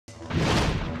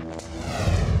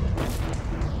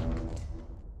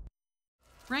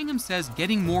Wrangham says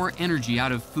getting more energy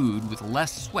out of food with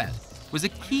less sweat was a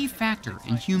key factor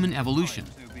in human evolution.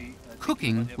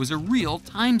 Cooking was a real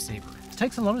time saver. It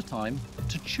takes a lot of time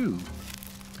to chew.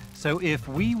 So if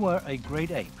we were a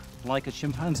great ape, like a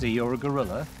chimpanzee or a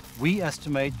gorilla, we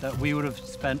estimate that we would have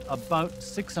spent about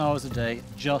 6 hours a day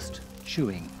just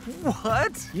chewing.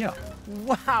 What? Yeah.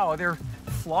 Wow, their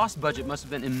floss budget must have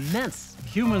been immense.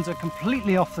 Humans are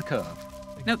completely off the curve.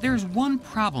 Now, there's one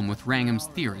problem with Wrangham's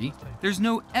theory. There's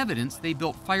no evidence they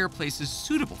built fireplaces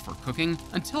suitable for cooking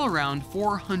until around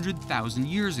 400,000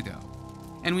 years ago.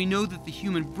 And we know that the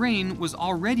human brain was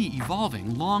already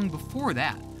evolving long before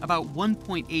that, about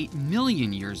 1.8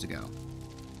 million years ago.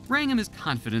 Wrangham is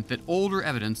confident that older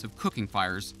evidence of cooking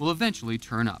fires will eventually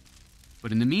turn up.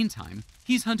 But in the meantime,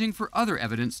 he's hunting for other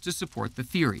evidence to support the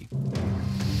theory.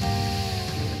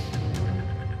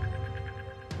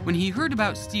 When he heard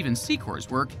about Stephen Secor's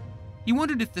work, he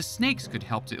wondered if the snakes could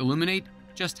help to illuminate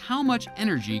just how much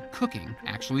energy cooking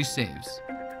actually saves.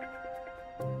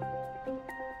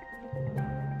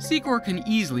 Secor can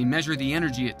easily measure the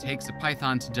energy it takes a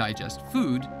python to digest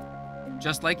food,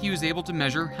 just like he was able to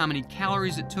measure how many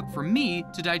calories it took for me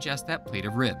to digest that plate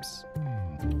of ribs.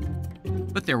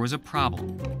 But there was a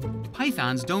problem.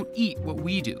 Pythons don't eat what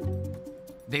we do.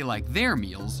 They like their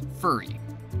meals furry.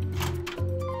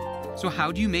 So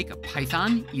how do you make a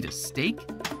python eat a steak?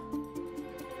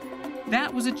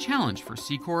 That was a challenge for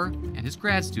Secor and his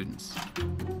grad students.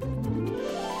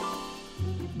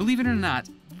 Believe it or not,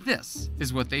 this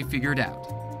is what they figured out.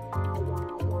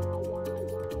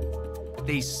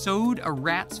 They sewed a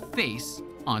rat's face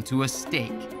onto a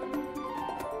steak.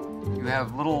 You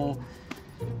have little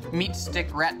meat stick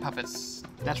rat puppets.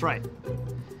 That's right.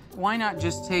 Why not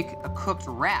just take a cooked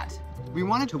rat? We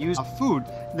wanted to use a food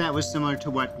that was similar to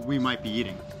what we might be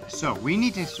eating. So we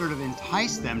need to sort of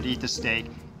entice them to eat the steak.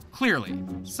 Clearly,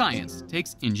 science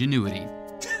takes ingenuity.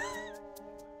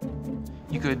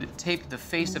 You could tape the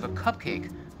face of a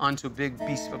cupcake onto a big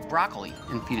piece of broccoli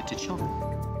and feed it to children.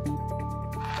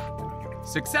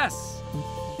 Success!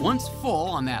 Once full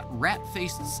on that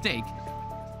rat-faced steak,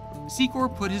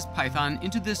 Secor put his python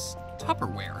into this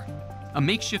Tupperware, a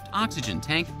makeshift oxygen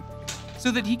tank, so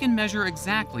that he can measure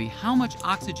exactly how much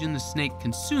oxygen the snake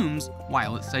consumes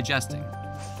while it's digesting.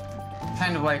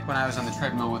 Kind of like when I was on the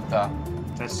treadmill with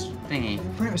this thingy.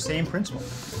 Pretty much same principle.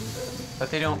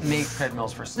 But they don't make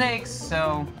treadmills for snakes,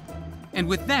 so... And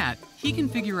with that, he can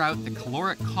figure out the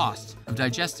caloric cost of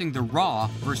digesting the raw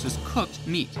versus cooked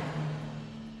meat.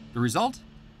 The result?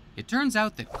 It turns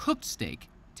out that cooked steak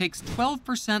takes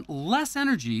 12% less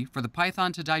energy for the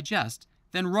python to digest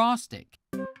than raw steak.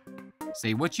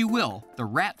 Say what you will, the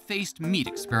rat-faced meat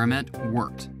experiment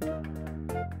worked.